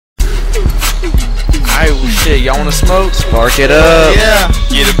Shit, y'all wanna smoke? Spark it up. Yeah.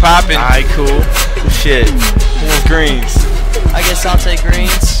 Get it poppin'. Alright, cool. Shit. Who wants greens? I guess I'll take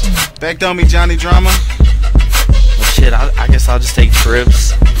greens. Back on me, Johnny Drama. Well, shit, I guess I'll just take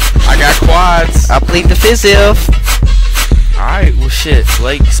trips. I got quads. I plead the fifth. Alright, well, shit.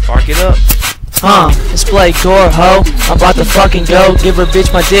 Blake, spark it up. It's Blake Gore, ho. I'm about to fucking go. Give a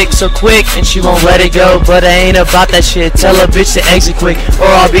bitch my dick so quick and she won't let it go. But I ain't about that shit. Tell a bitch to exit quick or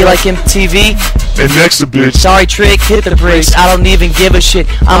I'll be like MTV. And next a bitch. Sorry, trick, hit the bricks. I don't even give a shit.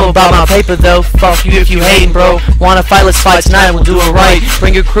 I'm about my paper though. Fuck you if you hating, bro. Wanna fight? Let's fight tonight. We'll do it right.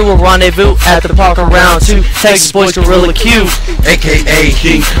 Bring your crew, a rendezvous at the park around 2. Texas boys, Gorilla Q. AKA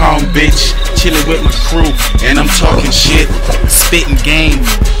King Kong, bitch. Chillin' with my crew, and I'm talking shit. Spitting game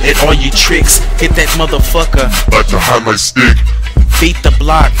at all your tricks. Hit that motherfucker. Like the highlight stick. Beat the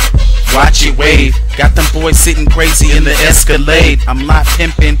block. Watch it wave. Got them boys sitting crazy in the Escalade. I'm not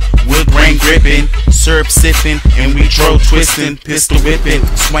pimping, wood grain gripping, syrup sipping, and we drove twisting, pistol whipping,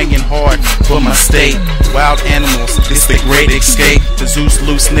 swinging hard for my state. Wild animals, this the great escape. The Zeus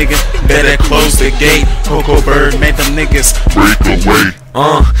loose nigga, better close the gate. Cocobird made them niggas Break away.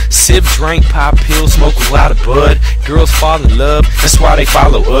 Sip, drink, pop pills, smoke a lot of bud. Girls fall in love, that's why they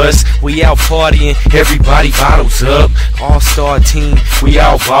follow us. We out partying, everybody bottles up. All-star team, we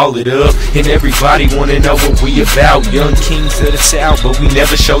all ball it up. And everybody wanna know what we about. Young kings of the south, but we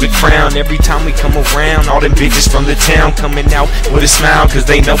never show the crown. Every time we come around, all them bitches from the town coming out with a smile, cause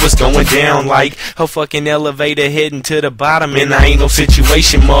they know what's going down. Like a fucking elevator heading to the bottom. And I ain't no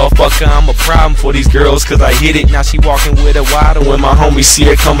situation, motherfucker, I'm a problem for these girls, cause I hit it. Now she walking with a waddle, when my homie see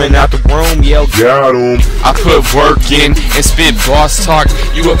her coming out the room, yell, got him. I put work in and spit boss talk.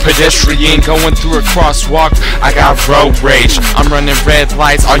 You a pedestrian going through a crosswalk. I got road rage. I'm running red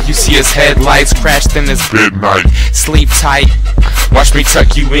lights. All you see is headlights. Crashed in this Midnight. Sleep tight. Watch me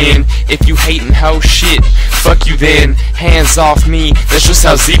tuck you in. If you hatin' hoe shit, fuck you then. Hands off me. That's just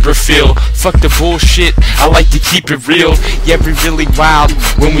how zebra feel. Fuck the bullshit. I like to keep it real. Yeah, we really wild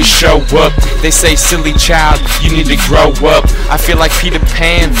when we show up. They say, silly child, you need to grow up. I feel like Peter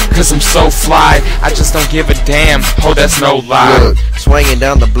Pan, cause I'm so fly. I just don't give a damn. Oh, that's no lie. Look, swinging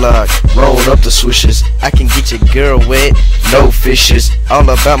down the block, rolling up the swishes. I can get your girl wet, no fishes. All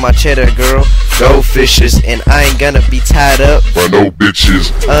about my cheddar, girl, go fishes. And I ain't gonna be tied up By no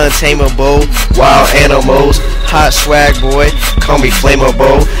bitches. untamable, wild animals, hot swag boy, call me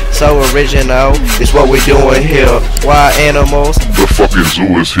flammable. So original, is what we doing here. Wild animals. The fucking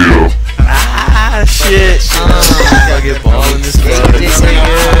zoo is here. ah, shit. Fucking ball in this club.